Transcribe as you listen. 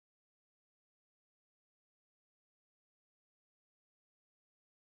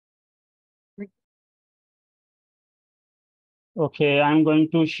Okay, I'm going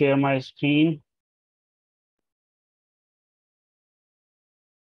to share my screen.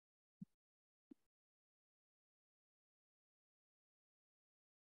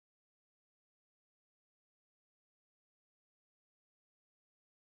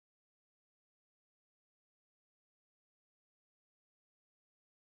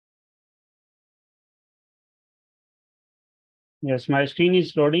 Yes, my screen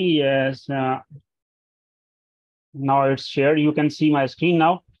is loading. Yes, now it's shared. You can see my screen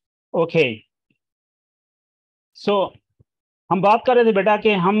now. Okay. So हम बात कर रहे थे बेटा कि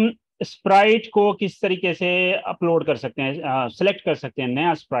हम स्प्राइट को किस तरीके से अपलोड कर सकते हैं, सेलेक्ट कर सकते हैं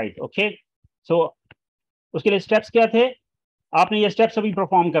नया स्प्राइट. ओके, सो उसके लिए स्टेप्स क्या थे, आपने ये स्टेप्स अभी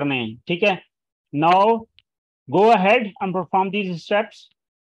परफॉर्म करने हैं. ठीक है, now go ahead and perform these steps.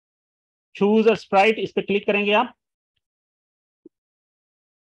 Choose a Sprite, इस पर क्लिक करेंगे आप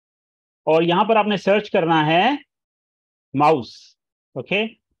और यहां पर आपने सर्च करना है माउस. ओके,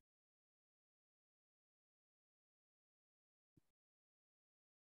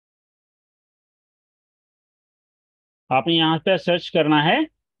 आपने यहां पर सर्च करना है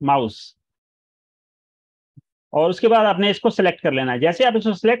माउस और उसके बाद आपने इसको सेलेक्ट कर लेना है. जैसे आप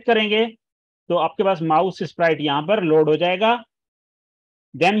इसको सेलेक्ट करेंगे तो आपके पास माउस स्प्राइट यहां पर लोड हो जाएगा.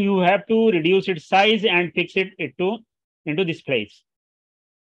 Then you have to reduce its size and fix it into this place.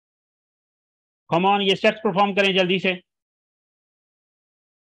 Come on, ये steps perform करें जल्दी से.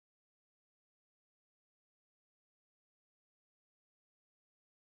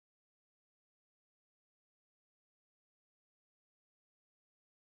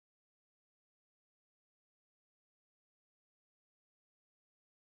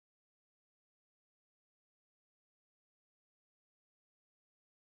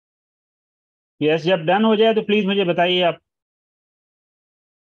 यस, जब डन हो जाए तो प्लीज मुझे बताइए आप.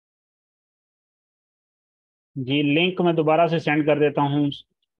 जी, लिंक मैं दोबारा से सेंड कर देता हूँ.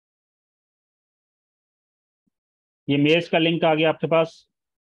 ये मेल्स का लिंक आ गया आपके पास.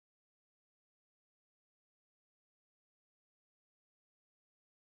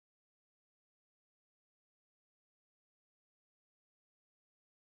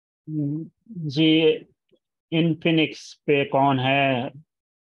 जी, इनफिनिक्स पे कौन है?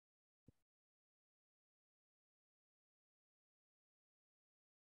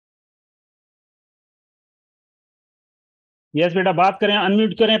 यस बेटा, बात करें,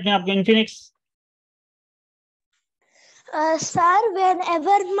 अनम्यूट करें अपने आप को. Infinix. Sir,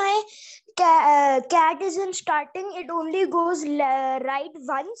 whenever my cat is in starting, it only goes right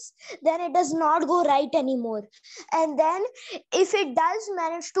once, then it does not go right anymore. And then if it does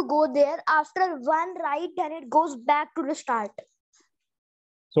manage to go there, after one right, then it goes back to the start.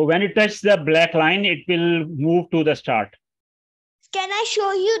 So when it touches the black line, it will move to the start. Can I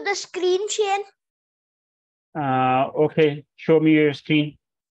show you the screen, Shane? Okay, show me your screen.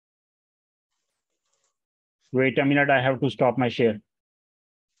 Wait a minute, I have to stop my share.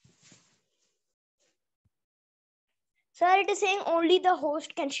 Sir, it is saying only the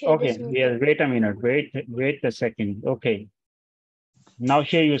host can share Okay, this meeting. yes, wait a minute. Wait a second. Okay. Now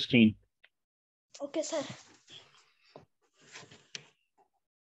share your screen. Okay, sir.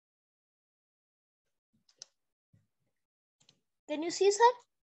 Can you see, sir?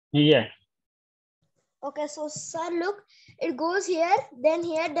 Yeah. Okay, so sir, look, it goes here, then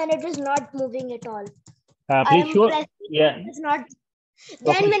it is not moving at all. Please show. Yeah. It's not.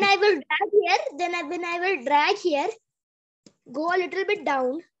 Then okay. When I will drag here, when I will drag here, go a little bit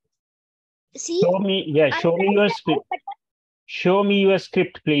down. See? Show me. Yeah. Show me your script. Show me your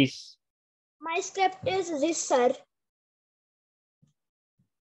script, please. My script is this, sir.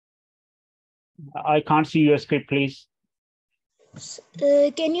 I can't see your script, please.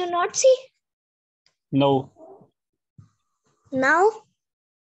 Can you not see? No. Now?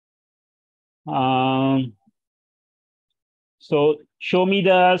 So show me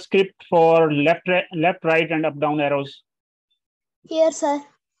the script for left, right, and up, down arrows. Here, sir.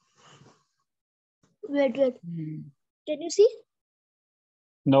 Wait. Can you see?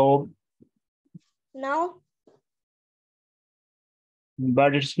 No. Now?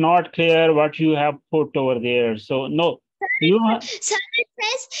 But it's not clear what you have put over there. So no. Sir,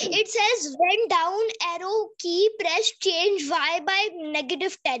 it says when down arrow key press, change Y by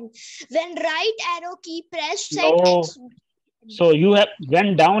 -10. When right arrow key press, set X. So you have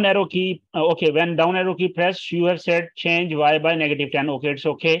when down arrow key. Okay, when down arrow key press, you have said change Y by -10. Okay, it's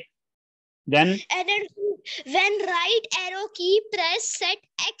okay. Then. And then when right arrow key press, set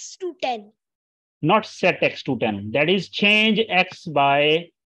X to 10. Not set X to 10. That is change X by.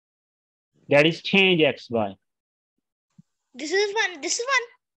 That is change X by. This is one.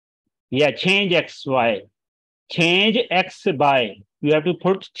 Yeah, change X, Y. change x by. You have to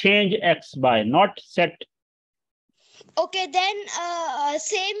put change x by, not set. Okay, then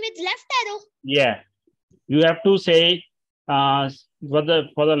same with left arrow. Yeah, you have to say for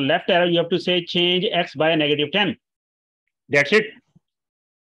the left arrow, you have to say change x by -10. That's it.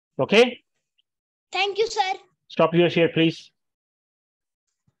 Okay. Thank you, sir. Stop your share, please.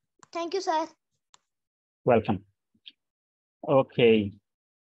 Thank you, sir. Welcome. Okay.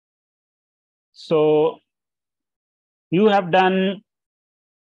 So you have done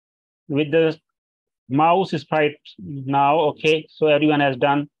with the mouse sprite now. Okay. So everyone has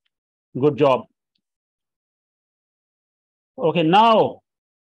done. Good job. Okay. Now,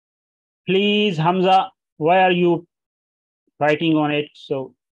 please, Hamza, why are you writing on it?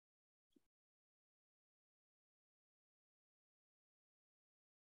 So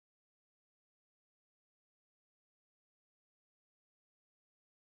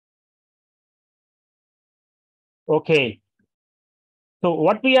okay. So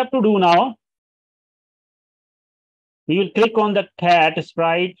what we have to do now, we will click on the cat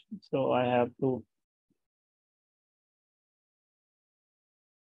sprite. So I have to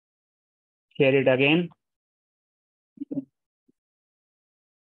share it again.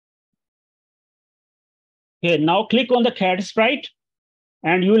 Okay, now click on the cat sprite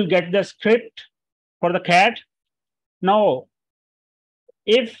and you will get the script for the cat. Now,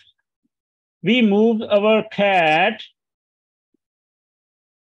 if we move our cat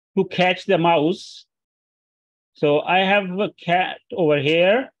to catch the mouse, so I have a cat over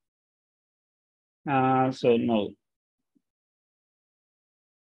here. So no.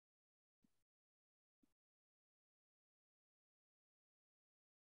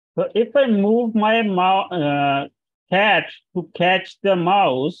 So if I move my cat to catch the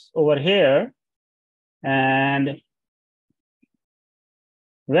mouse over here, and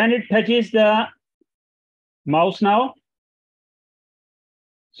when it touches the mouse now,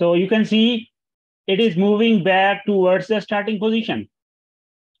 so you can see it is moving back towards the starting position.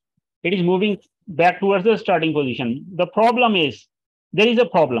 It is moving back towards the starting position. The problem is, there is a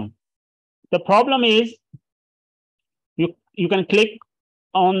problem. The problem is, you can click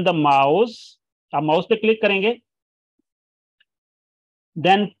on the mouse. आप mouse पे click करेंगे.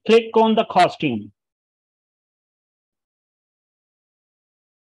 Then click on the costume.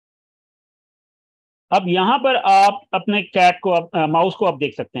 अब यहां पर आप अपने cat को mouse को आप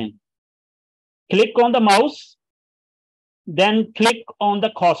देख सकते हैं. Click on the mouse, then click on the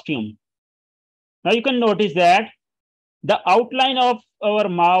costume. Now you can notice that the outline of our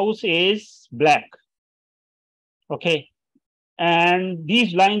mouse is black. Okay, and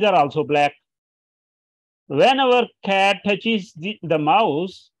these lines are also black. When our cat touches the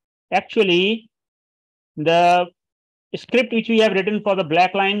mouse, actually the script which we have written for the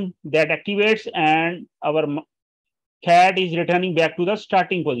black line that activates and our cat is returning back to the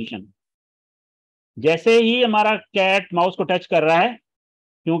starting position. जैसे ही हमारा cat mouse को touch कर रहा है,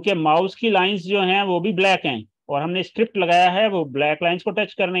 क्योंकि mouse की lines जो हैं वो भी ब्लैक हैं और हमने स्क्रिप्ट लगाया है वो ब्लैक लाइंस को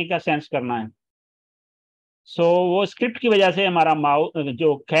टच करने का सेंस करना है. सो वो स्क्रिप्ट की वजह से हमारा माउस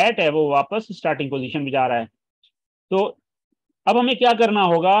जो कैट है वो वापस स्टार्टिंग पोजीशन में जा रहा है. तो अब हमें क्या करना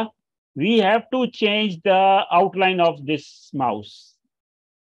होगा, we have to change the outline of this mouse.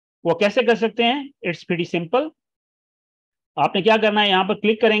 वो कैसे कर सकते हैं? It's pretty simple. आपने क्या करना है, यहां पर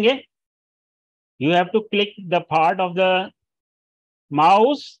क्लिक करेंगे. You have to click the part of the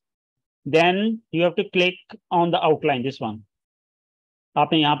mouse, then you have to click on the outline, this one.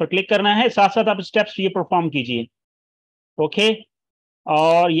 आपने यहां पर क्लिक करना है, साथ साथ आप स्टेप्स ये परफॉर्म कीजिए. ओके,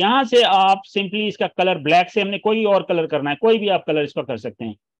 और यहां से आप सिंपली इसका कलर ब्लैक से, हमने कोई और कलर करना है, कोई भी आप कलर इसका कर सकते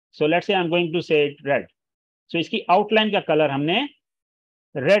हैं. So let's say I am going to से रेड. सो इसकी आउटलाइन का कलर हमने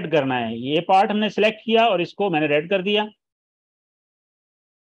रेड करना है. ये पार्ट हमने सेलेक्ट किया और इसको मैंने रेड कर दिया.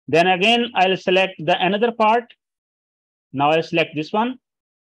 Then again I will select the another part. Now I select this one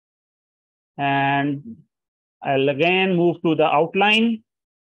and I'll again move to the outline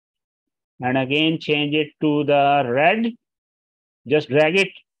and again change it to the red. Just drag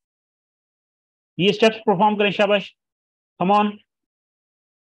it. ये steps perform करें, शाबाश. Come on.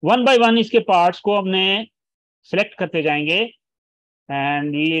 One by one इसके parts को हमने select करते जाएंगे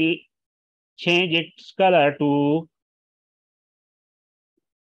and we'll change its color to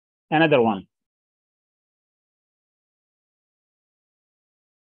another one.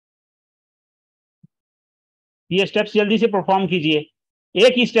 ये steps जल्दी से परफॉर्म कीजिए.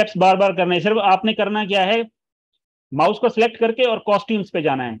 एक ही स्टेप्स बार बार करना है. सिर्फ आपने करना क्या है, माउस को सिलेक्ट करके और कॉस्ट्यूम्स पे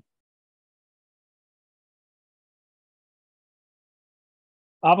जाना है.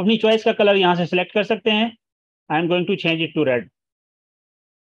 आप अपनी चॉइस का कलर यहां से सिलेक्ट कर सकते हैं. I am going to change it to red.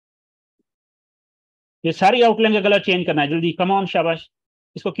 ये सारी आउटलाइन का कलर चेंज करना है, जल्दी, कम ऑन, शाबाश,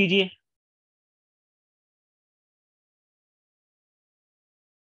 इसको कीजिए।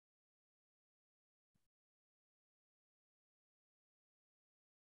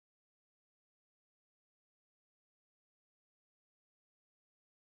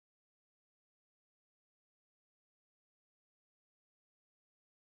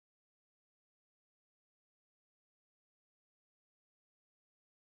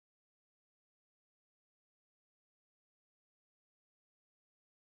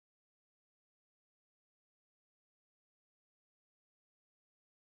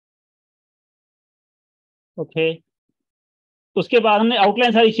 ओके, उसके बाद हमने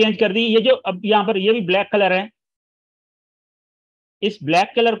आउटलाइन सारी चेंज कर दी। ये जो अब यहाँ पर ये भी ब्लैक कलर है, इस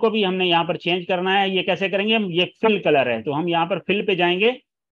ब्लैक कलर को भी हमने यहाँ पर चेंज करना है। ये कैसे करेंगे हम, ये फिल कलर है, तो हम यहाँ पर फिल पे जाएंगे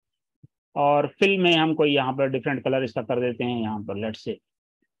और फिल में हम कोई यहाँ पर डिफरेंट कलर इसका कर देते हैं। यहाँ पर let's say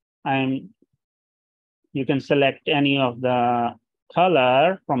I am, you can select any of the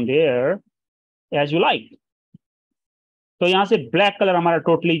color from there as you like। तो यहाँ से ब्लैक कलर हमारा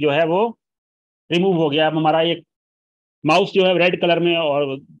टोटली जो है वो रिमूव हो गया। अब हमारा एक माउस जो है रेड कलर में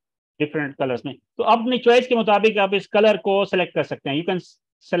और डिफरेंट कलर्स में। तो अब अपनी चॉइस के मुताबिक आप इस कलर को सेलेक्ट कर सकते हैं। You can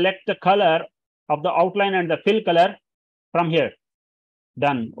select the colour of the outline and the fill colour from here.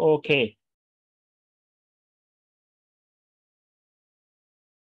 Done, okay.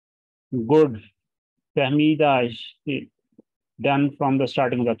 Good, Fahmida, done from the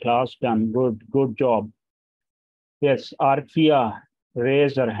starting of the class. Done, good job. Yes, Arfia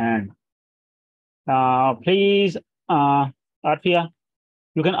raised her hand. Please, Arfia,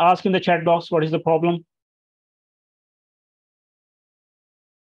 you can ask in the chat box what is the problem.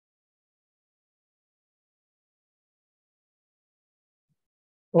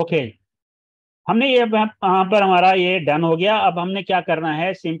 Okay, हमने ये यहाँ पर हमारा ये done हो गया। अब हमने क्या करना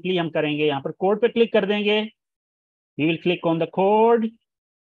है, सिंपली हम करेंगे यहाँ पर कोड पे क्लिक कर देंगे। We will click on the code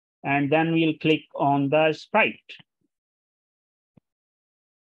and then we'll click on the sprite.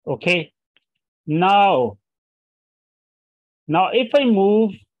 Okay, now if I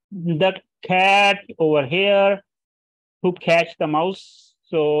move the cat over here to catch the mouse,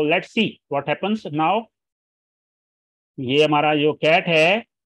 so let's see what happens now। ये हमारा जो cat है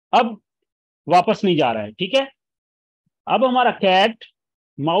अब वापस नहीं जा रहा है, ठीक है। अब हमारा कैट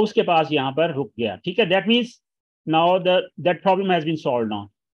माउस के पास यहाँ पर रुक गया, ठीक है। That means now that problem has been solved now।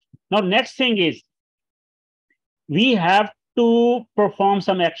 Now next thing is we have to perform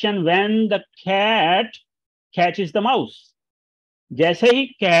some action when the cat catches the mouse। जैसे ही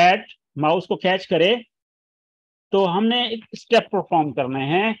कैट माउस को कैच करे तो हमने एक स्टेप परफॉर्म करने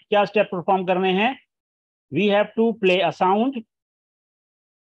हैं। क्या स्टेप परफॉर्म करने हैं? We have to play a sound.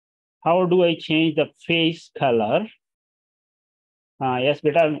 How do I change the face colour? Yes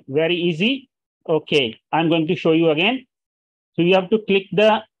बेटा, very easy. Okay, I am going to show you again. So you have to click the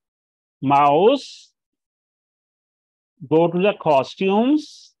mouse, go to the costumes,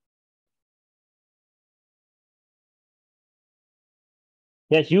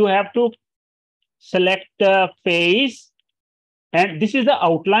 yes, you have to select the face, and this is the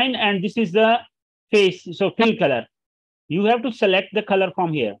outline and this is the face, so fill color. You have to select the color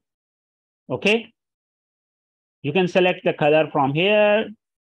from here. Okay, you can select the color from here,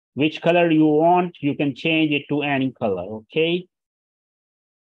 which color you want, you can change it to any color। Okay,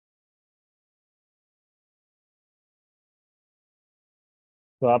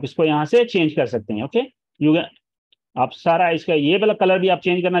 तो आप इसको यहां से change कर सकते हैं। Okay, you आप सारा इसका ये वाला कलर भी आप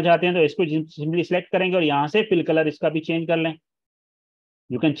चेंज करना चाहते हैं तो इसको सिंपली सिलेक्ट करेंगे और यहाँ से फिल कलर इसका भी चेंज कर लें।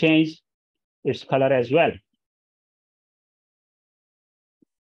 You can change its colour as well.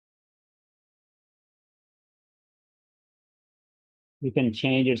 You can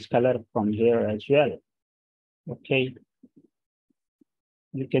change its color from here as well। Okay,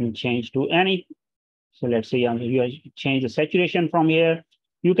 you can change to any, so let's say you change the saturation from here,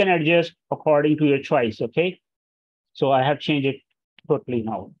 you can adjust according to your choice। Okay, so I have changed it totally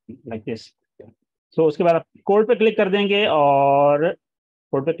now like this। so उसके बाद आप code पे click कर देंगे और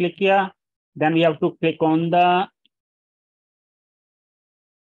code पे click किया, then we have to click on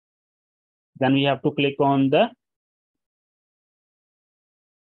the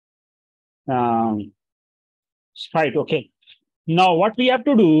sprite। Okay, now what we have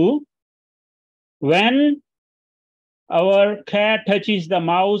to do, when our cat touches the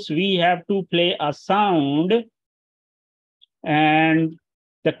mouse, we have to play a sound and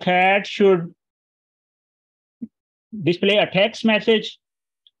the cat should display a text message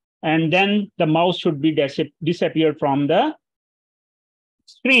and then the mouse should be disappeared from the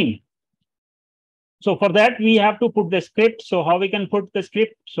screen। So for that we have to put the script। So how we can put the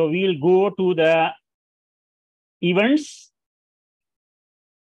script? So we will go to the events.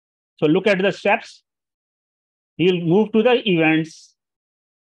 So look at the steps. We'll move to the events.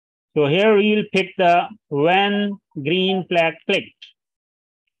 So here we will pick the when green flag clicked.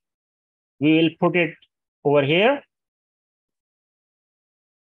 We will put it over here.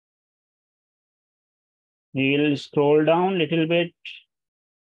 We will scroll down a little bit.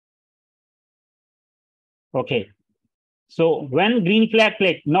 Okay. So when green flag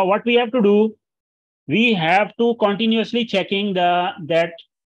clicked, now what we have to do, we have to continuously checking that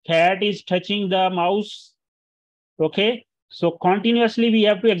cat is touching the mouse. Okay. So continuously we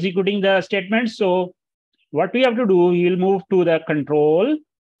have to executing the statement. So what we have to do, we will move to the control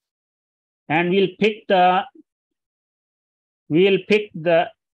and we'll pick the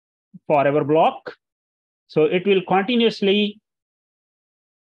forever block. So it will continuously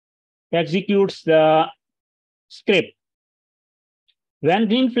executes the script. When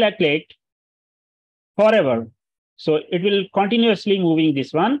green flag clicked, forever. So it will continuously moving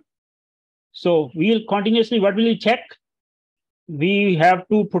this one. So we will continuously, what will we check? We have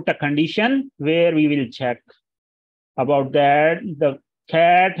to put a condition where we will check about that the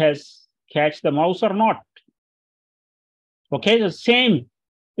cat has catch the mouse or not. Okay, the same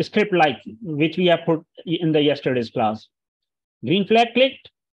script like which we have put in the yesterday's class. Green flag clicked,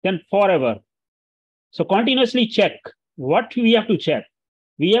 then forever. So continuously check. What we have to check?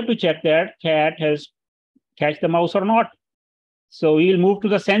 We have to check that cat has catch the mouse or not. So we will move to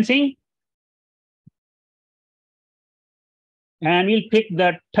the sensing. And we'll pick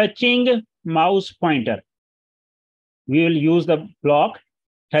the touching mouse pointer. We will use the block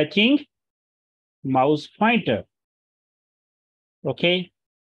touching mouse pointer. Okay.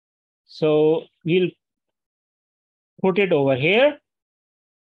 So we'll put it over here.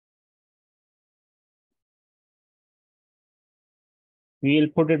 We'll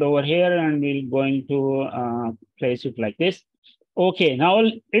put it over here and we're going to place it like this. Okay, now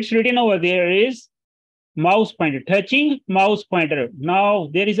it's written over there is mouse pointer, touching mouse pointer. Now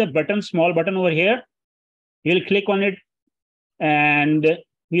there is a button, small button over here. We'll click on it and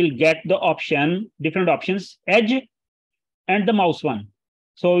we'll get the option, different options, edge and the mouse one.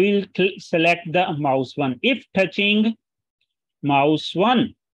 So we'll select the mouse one. If touching mouse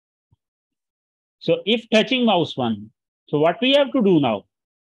one. So if touching mouse one. So what we have to do now,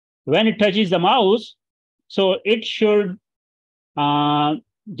 when it touches the mouse, so it should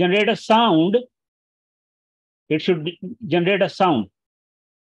generate a sound. It should generate a sound.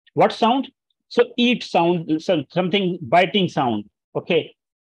 What sound? So eat sound, something biting sound. Okay.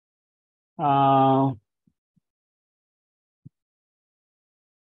 How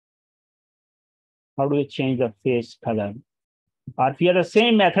do we change the face color? Or if you have the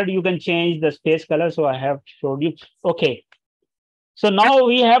same method, you can change the face color. So I have showed you. Okay. So now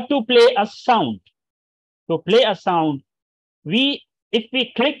we have to play a sound. To play a sound, if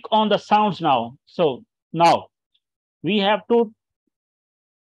we click on the sounds now, so now we have to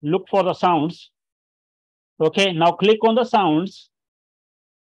look for the sounds. Okay, now click on the sounds.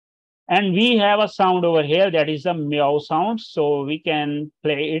 And we have a sound over here that is a meow sound. So we can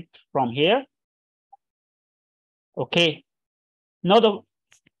play it from here. Okay. Now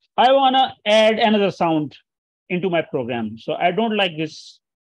I want to add another sound into my program. So I don't like this.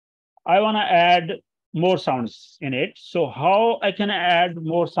 I want to add more sounds in it. So how I can add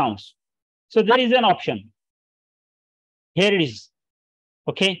more sounds? So there is an option. Here it is.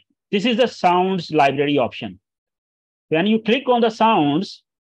 Okay. This is the sounds library option. When you click on the sounds,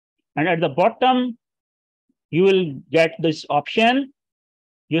 and at the bottom, you will get this option.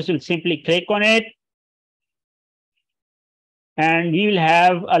 You will simply click on it. And we will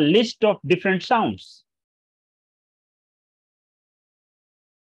have a list of different sounds.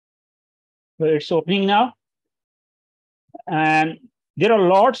 So it's opening now. And there are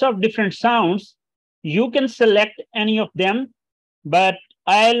lots of different sounds. You can select any of them, but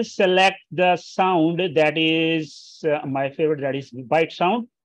I'll select the sound that is my favorite, that is bite sound.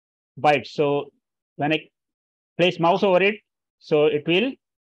 Bite. So when I place mouse over it, so it will,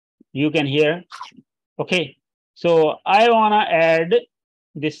 you can hear. Okay. So I want to add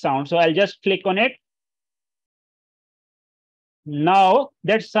this sound. So I'll just click on it. Now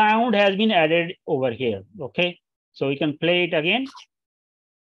that sound has been added over here. Okay. So we can play it again.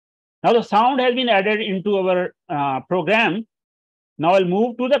 Now the sound has been added into our program. Now I'll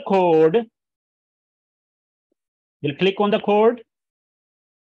move to the code. We'll click on the code.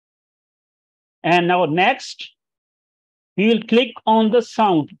 And now next, we will click on the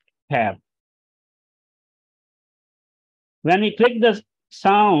sound tab. When we click the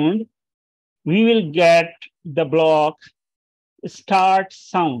sound, we will get the block start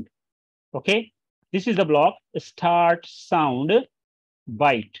sound. Okay. this is the block, start sound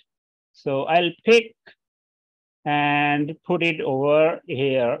bite. So I'll pick and put it over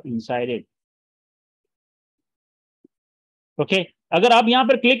here inside it. Okay, अगर आप यहाँ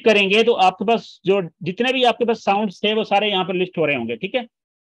पर click करेंगे तो आपके पास जो जितने भी आपके पास साउंड्स थे वो सारे यहाँ पर लिस्ट हो रहे होंगे, ठीक है।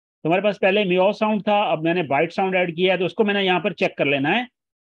 तो हमारे पास पहले म्याऊ साउंड था, अब मैंने बाइट साउंड ऐड किया है, तो उसको मैंने यहाँ पर चेक कर लेना है।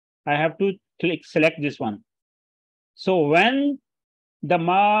 I have to click select this one. So when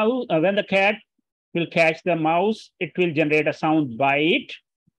the cat will catch the mouse, it will generate a sound bite.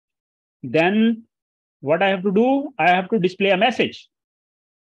 Then what I have to do, I have to display a message.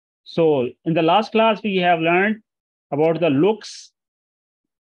 So in the last class we have learned about the looks,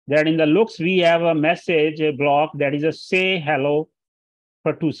 that in the looks we have a message, a block that is a say hello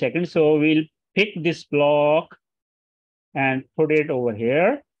for 2 seconds. So we'll pick this block and put it over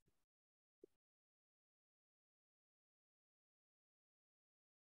here.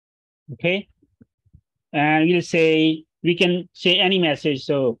 Okay, and we'll say, we can say any message.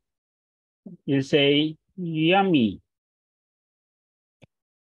 So we'll say yummy.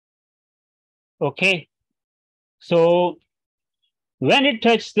 Okay, so when it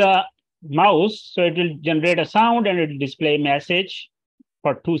touches the mouse, so it will generate a sound and it will display message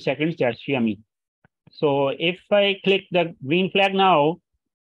for 2 seconds, that's yummy. So if I click the green flag now,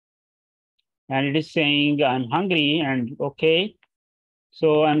 and it is saying I'm hungry, and okay,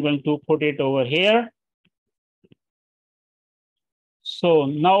 so I'm going to put it over here. So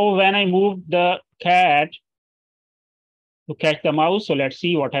now when I move the cat to catch the mouse, so let's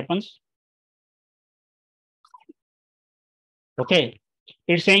see what happens. Okay,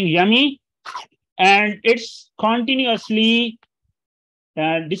 it's saying yummy, and it's continuously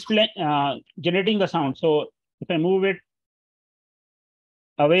generating the sound. So if I move it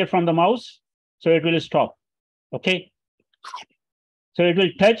away from the mouse, so it will stop. Okay, so it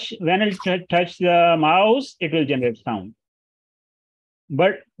will touch, when it touch the mouse, it will generate sound.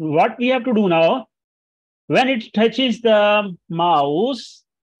 But what we have to do now, when it touches the mouse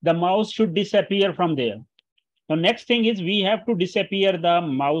should disappear from there. The next thing is we have to disappear the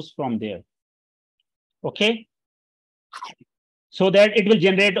mouse from there. Okay, so that it will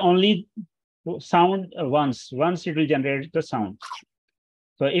generate only sound once it will generate the sound.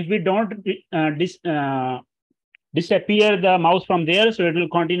 So if we don't disappear the mouse from there, so it will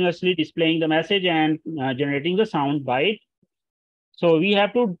continuously displaying the message and generating the sound bite. So we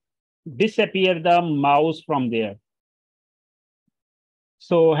have to disappear the mouse from there.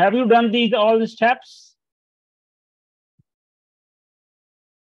 So have you done all the steps?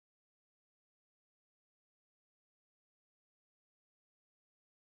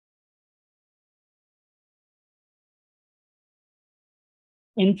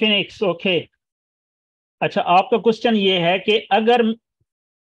 Infinix, okay. अच्छा, आपका question ये है कि अगर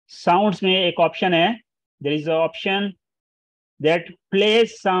sounds में एक option है, there is a option that play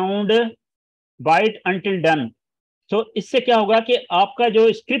sound bite until done. तो इससे क्या होगा कि आपका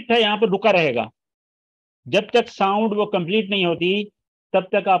जो स्क्रिप्ट है यहाँ पर रुका रहेगा, जब तक साउंड वो कंप्लीट नहीं होती तब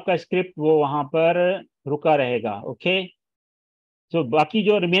तक आपका स्क्रिप्ट वो वहां पर रुका रहेगा। ओके, तो बाकी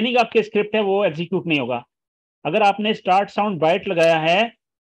जो रिमेनिंग आपके स्क्रिप्ट है वो एग्जीक्यूट नहीं होगा। अगर आपने स्टार्ट साउंड बाइट लगाया है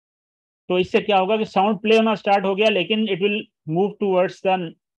तो इससे क्या होगा कि साउंड प्ले होना स्टार्ट हो गया, लेकिन it will move towards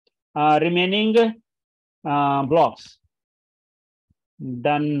the remaining blocks.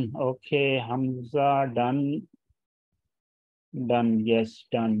 Done, okay Hamza, done done, yes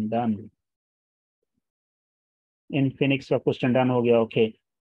done done. Infinix का क्वेश्चन डन हो गया। ओके,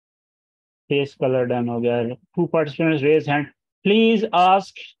 फेस कलर डन हो गया। 2 participants raise hand, please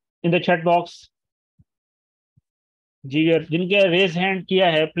ask in the chat box. जी, जिनके raise hand किया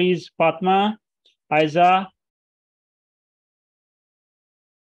है please, Fatima, Aiza.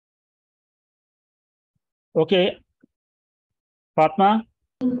 Okay Fatima,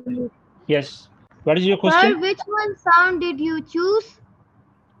 yes, what is your question? Sir, which one sound did you choose?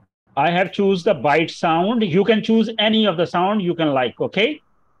 I have choose the bite sound. You can choose any of the sound you can like. Okay,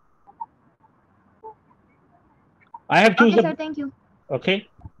 I have choose Okay, sir, thank you. Okay,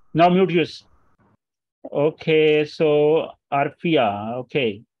 now mute yours. Okay, so Arfia,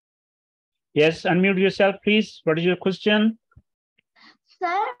 okay, yes, unmute yourself please. What is your question?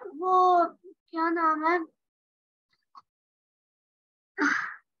 Sir, वो क्या नाम है?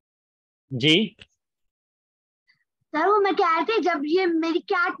 जी sir, वो मैं कह रही थी, जब ये मेरी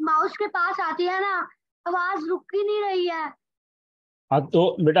कैट माउस के पास आती है ना, आवाज रुक ही नहीं रही है। हाँ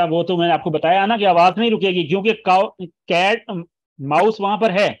तो बेटा वो तो मैंने आपको बताया ना कि आवाज नहीं रुकेगी, क्योंकि कैट माउस वहां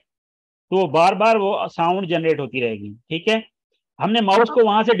पर है तो बार बार वो साउंड जनरेट होती रहेगी। ठीक है, हमने माउस को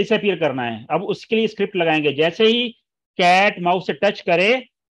वहां से डिसअपीयर करना है। अब उसके लिए स्क्रिप्ट लगाएंगे, जैसे ही कैट माउस से टच करे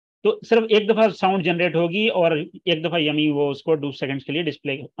तो सिर्फ एक दफा साउंड जनरेट होगी और एक दफा यमी वो उसको 2 सेकंड्स के लिए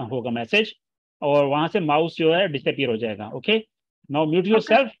डिस्प्ले होगा मैसेज, और वहां से माउस जो है डिसअपीयर हो जाएगा. Okay, now mute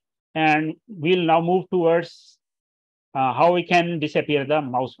yourself and we'll now move towards how we can disappear the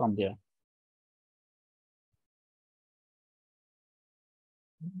mouse from there.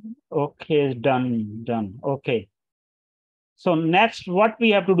 Okay, done. Okay. So next, what we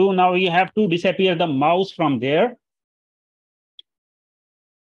have to do now, we have to disappear the mouse from there.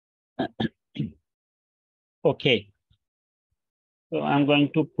 Okay. So I'm going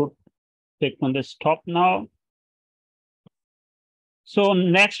to click on the stop now. So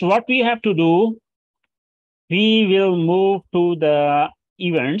next, what we have to do, we will move to the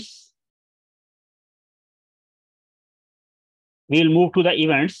events. We'll move to the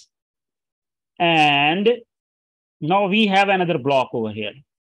events. And now we have another block over here.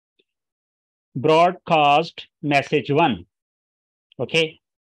 Broadcast message 1. Okay.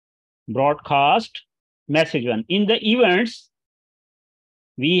 Broadcast message 1. In the events,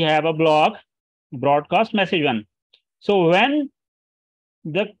 we have a block, broadcast message 1. So when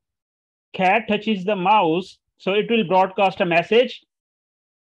the cat touches the mouse, so it will broadcast a message.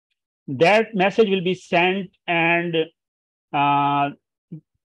 That message will be sent, and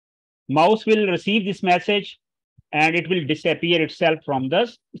mouse will receive this message, and it will disappear itself from the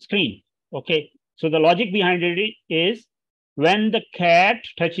screen. Okay, so the logic behind it is when the cat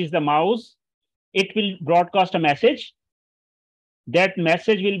touches the mouse, it will broadcast a message. That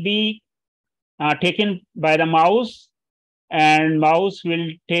message will be taken by the mouse, and mouse will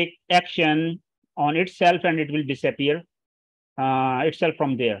take action on itself, and it will disappear itself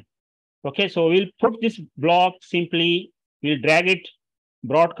from there. Okay, so we'll put this block simply, we'll drag it,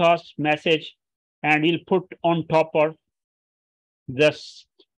 broadcast message, and we'll put on top of this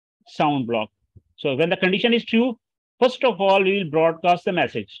sound block. So when the condition is true, first of all, we will broadcast the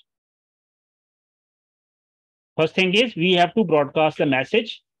message. First thing is we have to broadcast the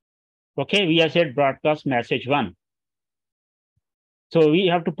message. Okay, we have said broadcast message 1. So we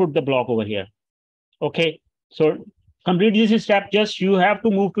have to put the block over here. Okay, so complete this step, just you have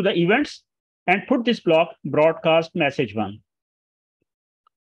to move to the events and put this block, broadcast message 1.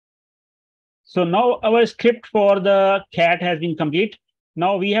 So now our script for the cat has been complete.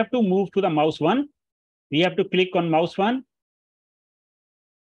 Now we have to move to the mouse 1. We have to click on mouse 1.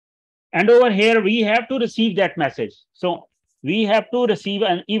 And over here, we have to receive that message. So we have to receive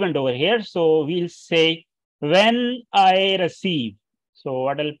an event over here. So we'll say, when I receive. So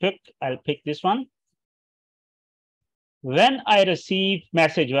what I'll pick this one. When I receive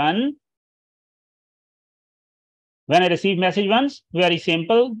message 1. When I receive message 1, very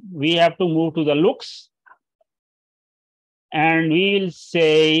simple. We have to move to the looks. And we'll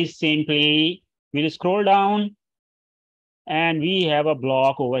say simply, we'll scroll down. And we have a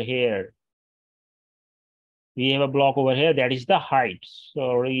block over here. We have a block over here, that is the height.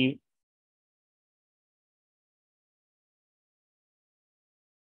 Sorry.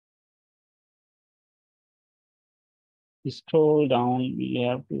 Scroll down, we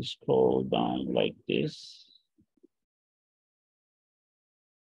have to scroll down like this.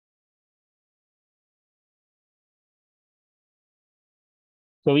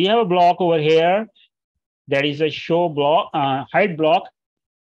 So we have a block over here, that is a show block, height block.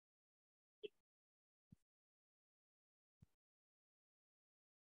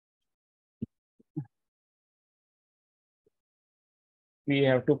 We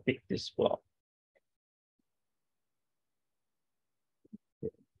have to pick this block.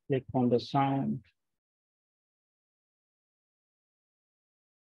 Click on the sound.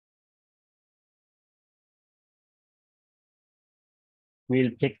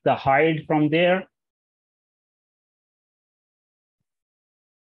 We'll pick the hide from there.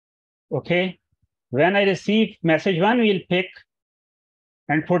 Okay. When I receive message 1, we'll pick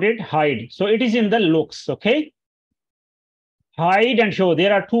and put it hide. So it is in the looks. Okay. Hide and show.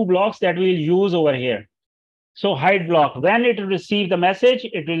 There are 2 blocks that we'll use over here. So hide block, when it will receive the message,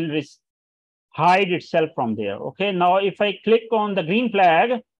 it will hide itself from there. Okay, now if I click on the green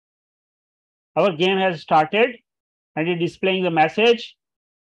flag, our game has started and it's displaying the message.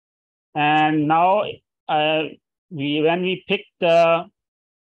 And now when we pick the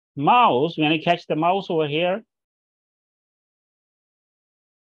mouse, when I catch the mouse over here,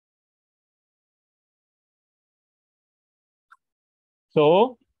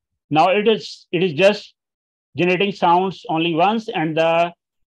 so now it is just generating sounds only once, and the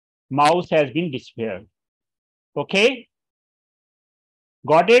mouse has been disappeared. Okay,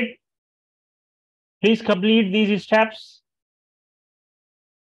 got it? Please complete these steps.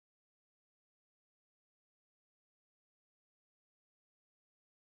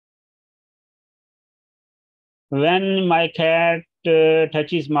 When my cat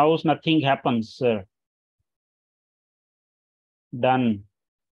touches mouse, nothing happens, sir. Done.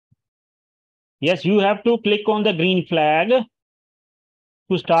 Yes, you have to click on the green flag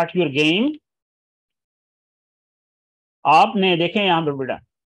to start your game. आपने देखें यहाँ पर बेटा.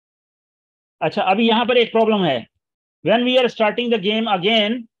 अच्छा, अभी यहाँ पर एक प्रॉब्लम है. When we are starting the game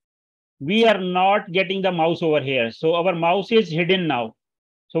again, we are not getting the mouse over here. So our mouse is hidden now.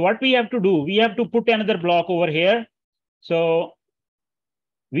 So what we have to do, we have to put another block over here. So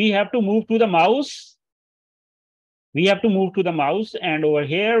we have to move to the mouse. We have to move to the mouse, and over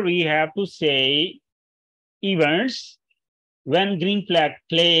here we have to say events. When green flag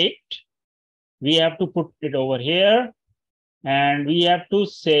clicked, we have to put it over here, and we have to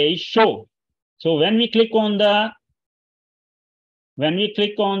say show. So when we click on the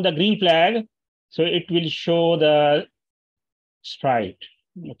green flag, so it will show the sprite.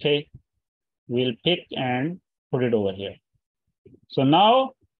 Okay, we'll pick and put it over here. So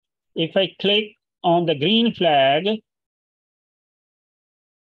now if I click on the green flag,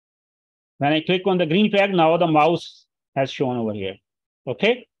 when I click on the green flag, now the mouse has shown over here.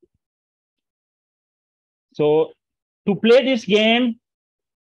 Okay, so to play this game,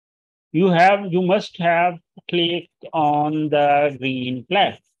 you must have clicked on the green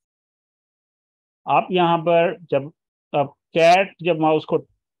flag. आप यहाँ पर जब cat जब mouse को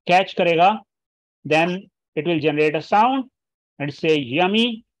catch करेगा, then it will generate a sound and say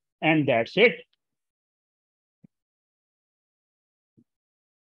yummy, and that's it.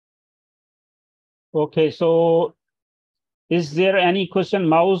 Okay, so is there any question?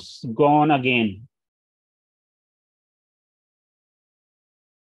 Mouse gone again.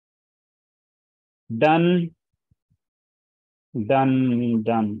 Done.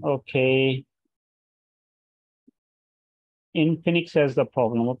 Okay. Infinix has the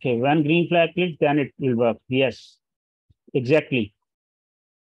problem. Okay, when green flag clicks, then it will work. Yes, exactly.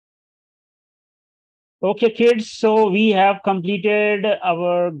 Okay, kids, so we have completed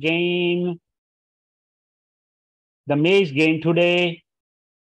our game, the maze game today.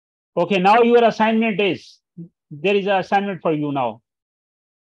 Okay, now your assignment is, there is an assignment for you now.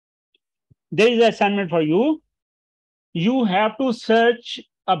 There is an assignment for you. You have to search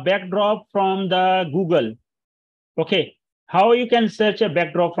a backdrop from the Google. Okay, how you can search a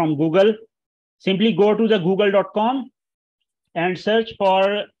backdrop from Google? Simply go to the google.com and search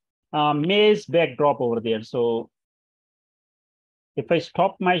for maze backdrop over there. So if I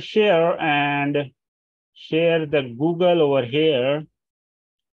stop my share and share the Google over here,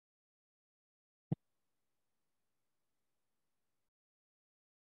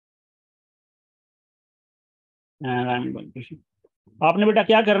 and I'm going to, आपने बेटा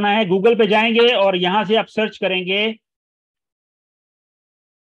क्या करना है, Google पे जाएंगे और यहां से आप सर्च करेंगे,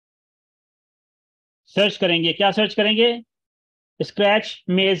 क्या सर्च करेंगे? स्क्रैच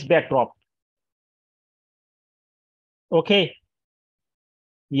मेज बैकड्रॉप. ओके,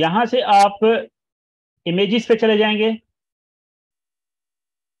 यहां से आप इमेजेस पे चले जाएंगे,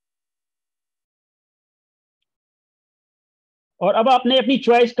 और अब आपने अपनी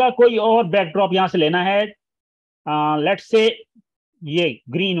चॉइस का कोई और बैकड्रॉप यहां से लेना है. लेट्स से ये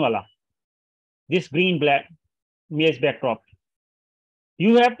ग्रीन वाला, दिस ग्रीन ब्लैक मेज backdrop.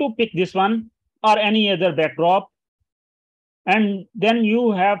 You have to pick this one or any other backdrop, and then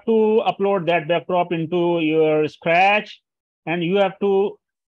you have to upload that backdrop into your Scratch, and you have to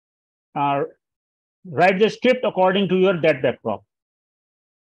write the script according to your that backdrop.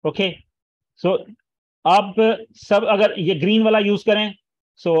 Okay, so आप सब अगर ये green वाला use करें,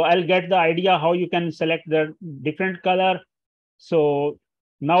 so I'll get the idea how you can select the different color. So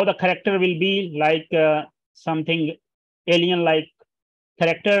now the character will be like something alien like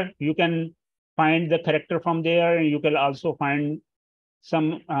character. You can find the character from there, and you can also find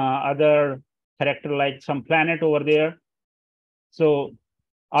some other character like some planet over there. So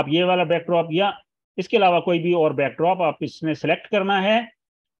आप ये वाला backdrop या इसके अलावा कोई भी और backdrop आप इसमें सेलेक्ट करना है,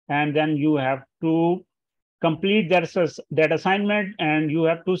 and then you have to complete that assignment and you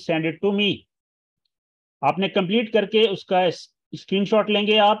have to send it to me. आपने कंप्लीट करके उसका स्क्रीनशॉट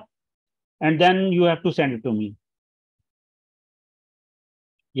लेंगे आप, and then you have to send it to me.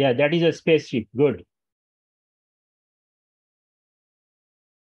 Yeah, that is a spaceship. Good.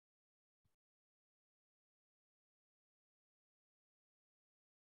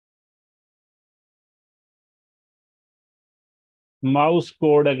 Mouse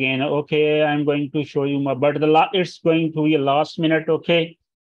code again. Okay, I'm going to show you my, but it's going to be a last minute. Okay.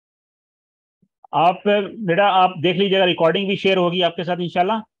 आप बेटा आप देख लीजिएगा, recording भी share होगी आपके साथ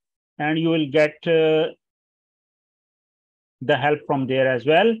इंशाल्लाह, and you will get the help from there as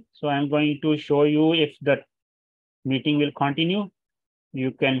well. So I'm going to show you if the Meeting will continue.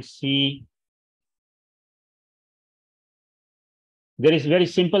 You can see there is very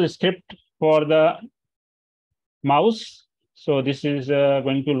simple script for the mouse. So this is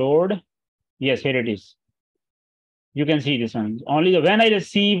going to load. Yes, here it is. You can see this one. Only when I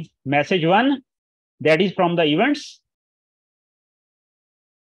receive message 1, that is from the events.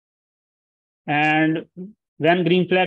 And when green flag